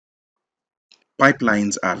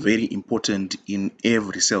Pipelines are very important in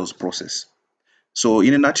every sales process. So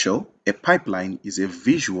in a nutshell, a pipeline is a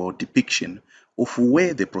visual depiction of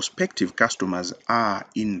where the prospective customers are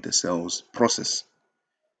in the sales process.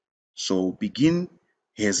 So Bigin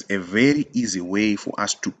has a very easy way for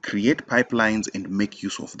us to create pipelines and make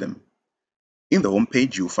use of them. In the home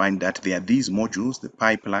page, you'll find that there are these modules, the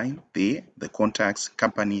pipeline, the contacts,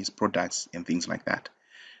 companies, products, and things like that.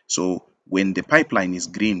 So when the pipeline is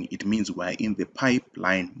green, it means we're in the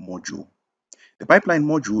pipeline module. The pipeline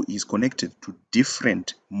module is connected to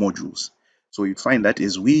different modules. So you find that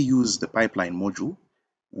as we use the pipeline module,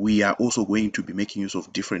 we are also going to be making use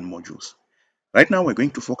of different modules. Right now, we're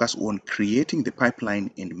going to focus on creating the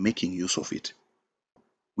pipeline and making use of it.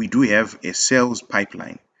 We do have a sales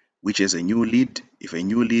pipeline, which is a new lead. If a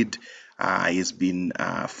new lead has been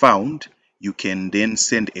found, you can then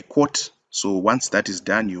send a quote. So once that is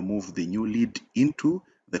done, you move the new lead into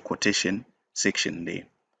the quotation section there.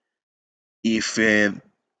 If there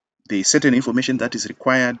is certain information that is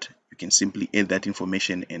required, you can simply add that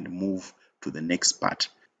information and move to the next part.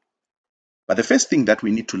 But the first thing that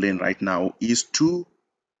we need to learn right now is to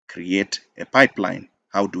create a pipeline.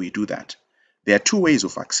 How do we do that? There are two ways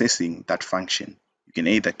of accessing that function. You can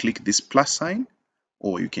either click this plus sign,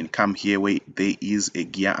 or you can come here where there is a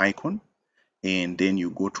gear icon, and then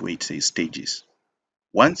you go to where it says stages.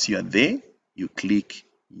 Once you are there, you click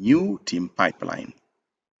new team pipeline.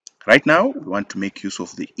 Right now, we want to make use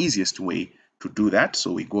of the easiest way to do that.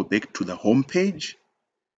 So we go back to the home page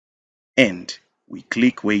and we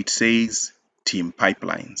click where it says team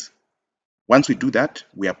pipelines. Once we do that,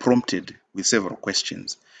 we are prompted with several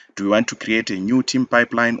questions. Do we want to create a new team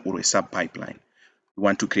pipeline or a sub pipeline? We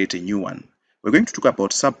want to create a new one. We're going to talk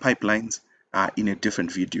about sub pipelines in a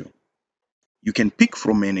different video. You can pick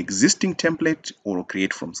from an existing template or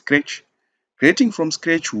create from scratch. Creating from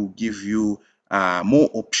scratch will give you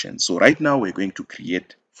more options. So right now we're going to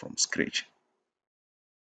create from scratch.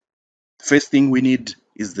 The first thing we need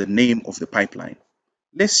is the name of the pipeline.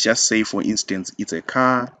 Let's just say, for instance, it's a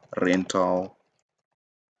car rental.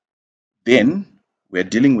 Then we're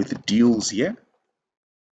dealing with deals here.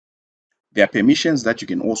 There are permissions that you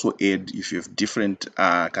can also add if you have different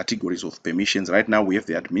categories of permissions. Right now we have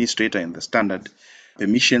the administrator and the standard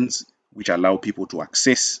permissions, which allow people to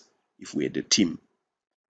access if we had a team.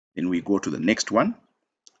 Then we go to the next one.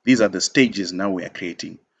 These are the stages now we are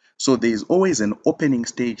creating. So there is always an opening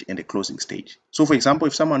stage and a closing stage. So for example,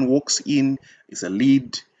 if someone walks in, is a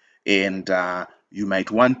lead, and you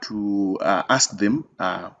might want to ask them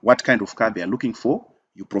what kind of car they are looking for,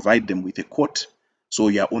 you provide them with a quote. So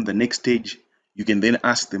you are on the next stage. You can then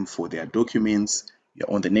ask them for their documents. You're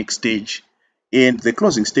on the next stage. And the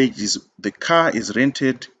closing stage is the car is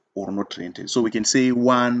rented or not rented. So we can say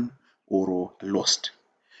won or lost.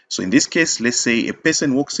 So in this case, let's say a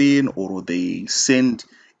person walks in or they send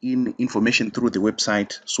in information through the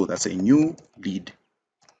website. So that's a new lead.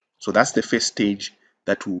 So that's the first stage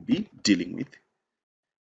that we'll be dealing with.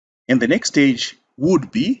 And the next stage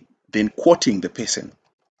would be then quoting the person.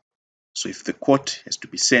 So if the quote has to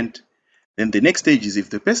be sent, then the next stage is if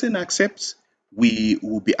the person accepts, we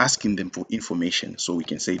will be asking them for information. So we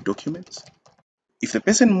can say documents. If the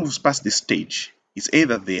person moves past this stage, it's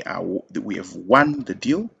either we have won the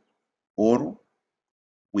deal or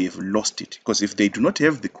we have lost it. Because if they do not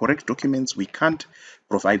have the correct documents, we can't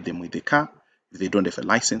provide them with the car if they don't have a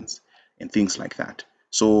license and things like that.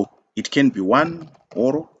 So it can be won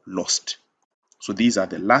or lost. So these are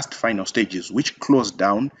the last final stages which close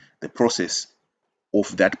down the process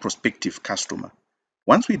of that prospective customer.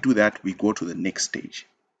 Once we do that, we go to the next stage.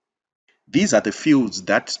 These are the fields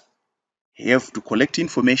that have to collect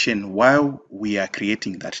information while we are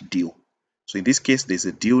creating that deal. So in this case, there's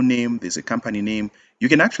a deal name, there's a company name. You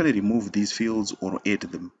can actually remove these fields or add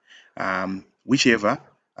them, whichever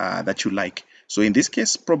that you like. So in this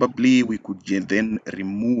case, probably we could then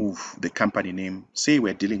remove the company name. Say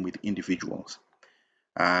we're dealing with individuals.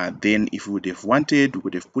 Then if we would have wanted, we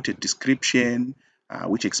would have put a description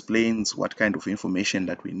which explains what kind of information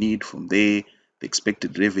that we need from there, the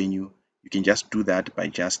expected revenue. You can just do that by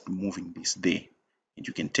just moving this there. And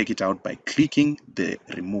you can take it out by clicking the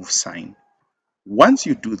remove sign. Once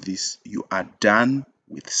you do this, you are done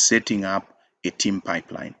with setting up a team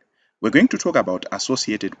pipeline. We're going to talk about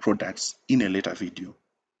associated products in a later video.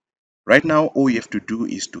 Right now, all you have to do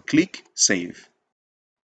is to click save.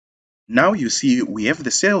 Now you see we have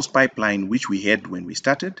the sales pipeline which we had when we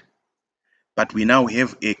started, but we now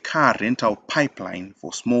have a car rental pipeline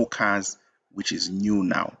for small cars which is new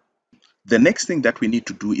now. The next thing that we need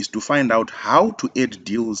to do is to find out how to add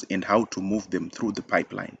deals and how to move them through the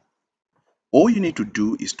pipeline. All you need to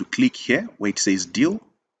do is to click here where it says deal,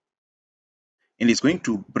 and it's going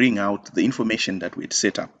to bring out the information that we had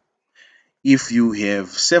set up. If you have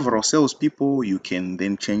several salespeople, you can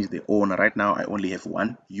then change the owner. Right now, I only have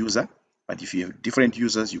one user, but if you have different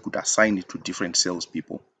users, you could assign it to different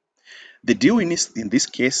salespeople. The deal in this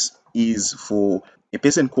case is for a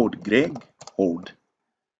person called Greg Hold.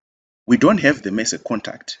 We don't have them as a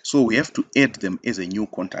contact, so we have to add them as a new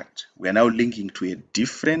contact. We are now linking to a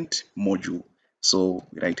different module. So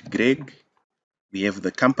we write Greg, we have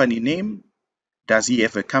the company name. Does he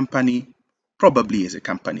have a company? Probably as a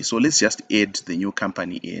company. So let's just add the new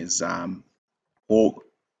company as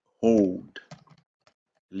Hold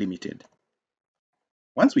Limited.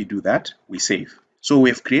 Once we do that, we save. So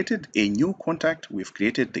we've created a new contact, we've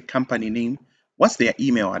created the company name, what's their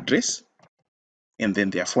email address, and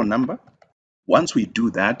then their phone number. Once we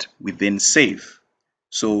do that, we then save.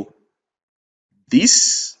 So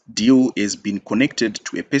this deal has been connected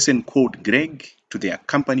to a person called Greg, to their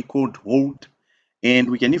company called Hold,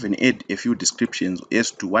 and we can even add a few descriptions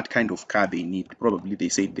as to what kind of car they need. Probably they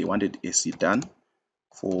said they wanted a sedan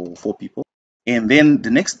for 4 people. And then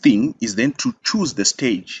the next thing is then to choose the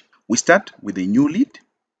stage. We start with a new lead.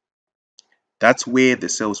 That's where the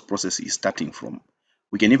sales process is starting from.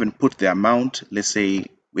 We can even put the amount. Let's say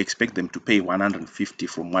we expect them to pay 150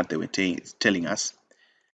 from what they were telling us.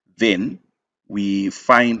 Then we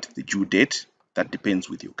find the due date. That depends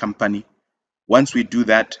with your company. Once we do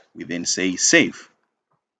that, we then say save.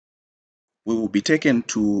 We will be taken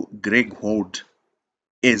to Greg Hold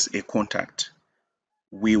as a contact.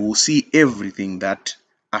 We will see everything that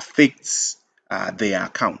affects their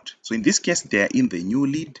account. So in this case, they are in the new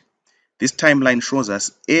lead. This timeline shows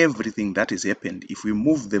us everything that has happened. If we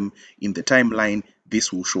move them in the timeline,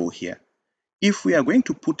 this will show here. If we are going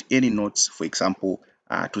to put any notes, for example,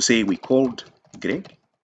 to say we called Greg,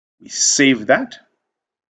 we save that,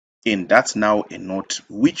 and that's now a note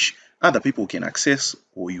which other people can access,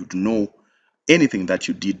 or you'd know anything that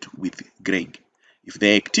you did with Greg. If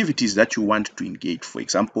there are activities that you want to engage, for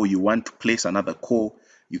example, you want to place another call,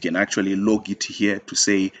 you can actually log it here to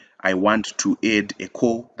say, I want to add a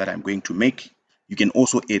call that I'm going to make. You can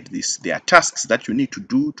also add this. There are tasks that you need to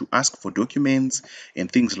do to ask for documents and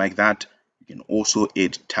things like that. You can also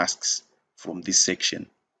add tasks from this section.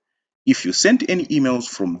 If you send any emails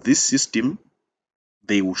from this system,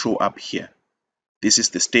 they will show up here. This is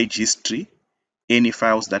the stage history, any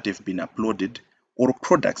files that have been uploaded, or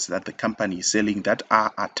products that the company is selling that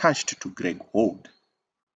are attached to Greg Hold.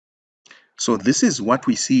 So this is what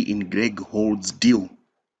we see in Greg Hold's deal.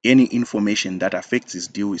 Any information that affects his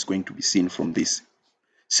deal is going to be seen from this.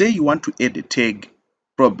 Say you want to add a tag,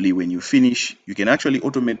 probably when you finish, you can actually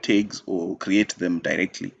automate tags or create them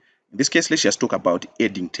directly. In this case, let's just talk about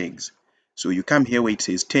adding tags. So you come here where it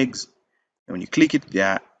says tags, and when you click it, there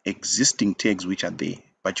are existing tags which are there,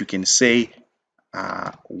 but you can say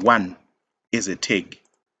one as a tag.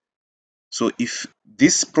 So if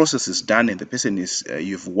this process is done and the person is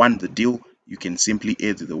you've won the deal, you can simply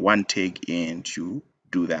add the one tag and you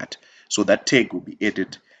do that. So that tag will be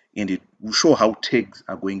added and it will show how tags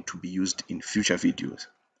are going to be used in future videos.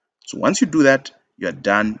 So once you do that, you are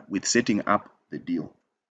done with setting up the deal.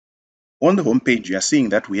 On the home page, you are seeing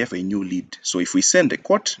that we have a new lead. So if we send a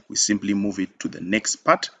quote, we simply move it to the next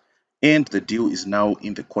part and the deal is now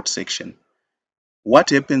in the quote section. What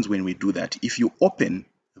happens when we do that? If you open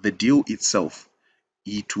the deal itself,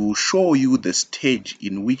 it will show you the stage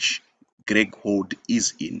in which Greg Hold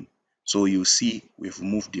is in. So you see we've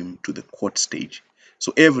moved him to the quote stage.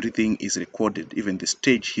 So everything is recorded, even the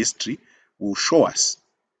stage history will show us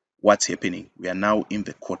what's happening. We are now in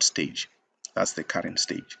the quote stage. That's the current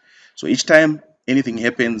stage. So each time anything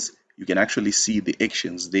happens, you can actually see the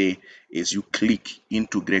actions there as you click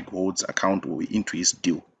into Greg Hold's account or into his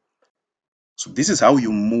deal. So this is how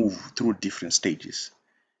you move through different stages.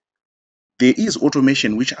 There is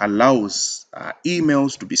automation which allows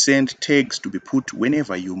emails to be sent, tags to be put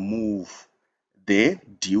whenever you move the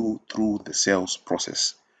deal through the sales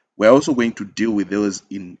process. We're also going to deal with those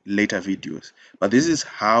in later videos, but this is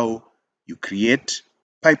how you create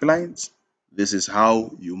pipelines. This is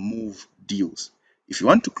how you move deals. If you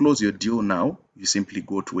want to close your deal now, you simply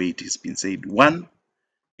go to where it has been said 1,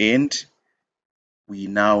 and we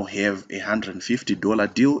now have a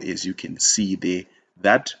 $150 deal, as you can see there,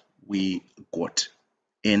 that we got,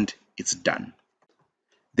 and it's done.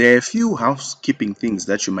 There are a few housekeeping things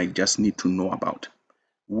that you might just need to know about.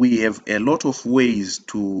 We have a lot of ways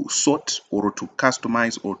to sort or to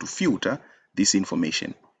customize or to filter this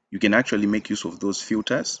information. You can actually make use of those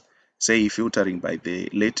filters, say filtering by the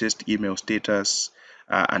latest email status,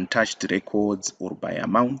 untouched records, or by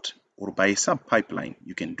amount, or by sub-pipeline,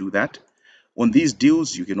 you can do that. On these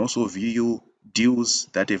deals, you can also view deals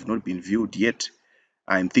that have not been viewed yet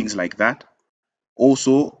and things like that.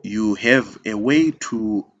 Also, you have a way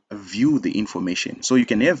to view the information. So you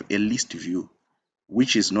can have a list view,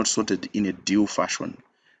 which is not sorted in a deal fashion.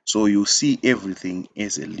 So you see everything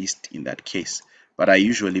as a list in that case. But I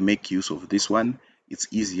usually make use of this one. It's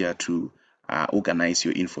easier to organize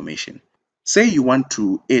your information. Say you want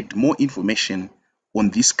to add more information on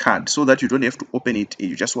this card so that you don't have to open it and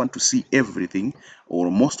you just want to see everything or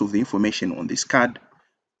most of the information on this card.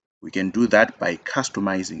 We can do that by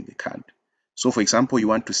customizing the card. So for example, you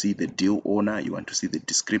want to see the deal owner, you want to see the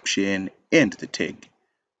description and the tag.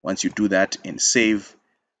 Once you do that and save,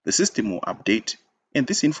 the system will update and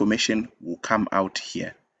this information will come out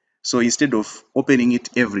here. So instead of opening it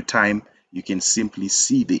every time, you can simply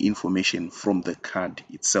see the information from the card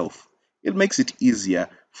itself. It makes it easier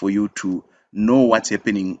for you to know what's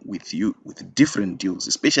happening with you with different deals,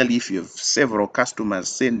 especially if you have several customers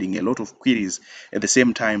sending a lot of queries at the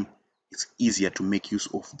same time. It's easier to make use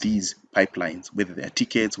of these pipelines, whether they're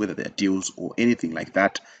tickets, whether they're deals or anything like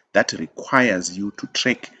that, that requires you to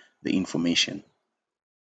track the information.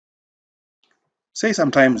 Say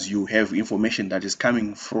sometimes you have information that is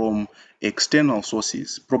coming from external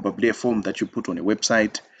sources, probably a form that you put on a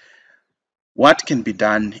website. What can be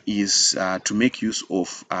done is to make use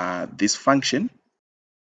of this function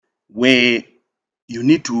where you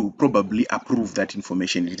need to probably approve that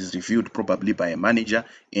information. It is reviewed probably by a manager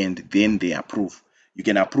and then they approve. You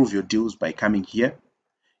can approve your deals by coming here,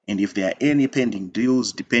 and if there are any pending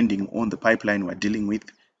deals depending on the pipeline we're dealing with,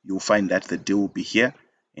 you'll find that the deal will be here.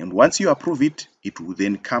 And once you approve it, it will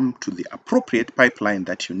then come to the appropriate pipeline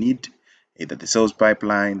that you need, either the sales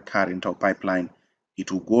pipeline, car rental pipeline.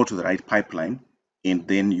 It will go to the right pipeline and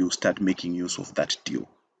then you start making use of that deal.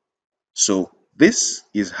 So this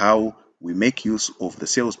is how we make use of the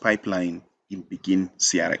sales pipeline in Bigin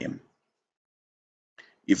CRM.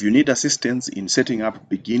 If you need assistance in setting up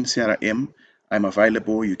Bigin CRM, I'm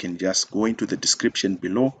available. You can just go into the description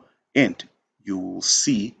below and you will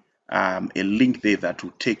see a link there that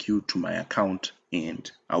will take you to my account and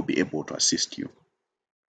I'll be able to assist you.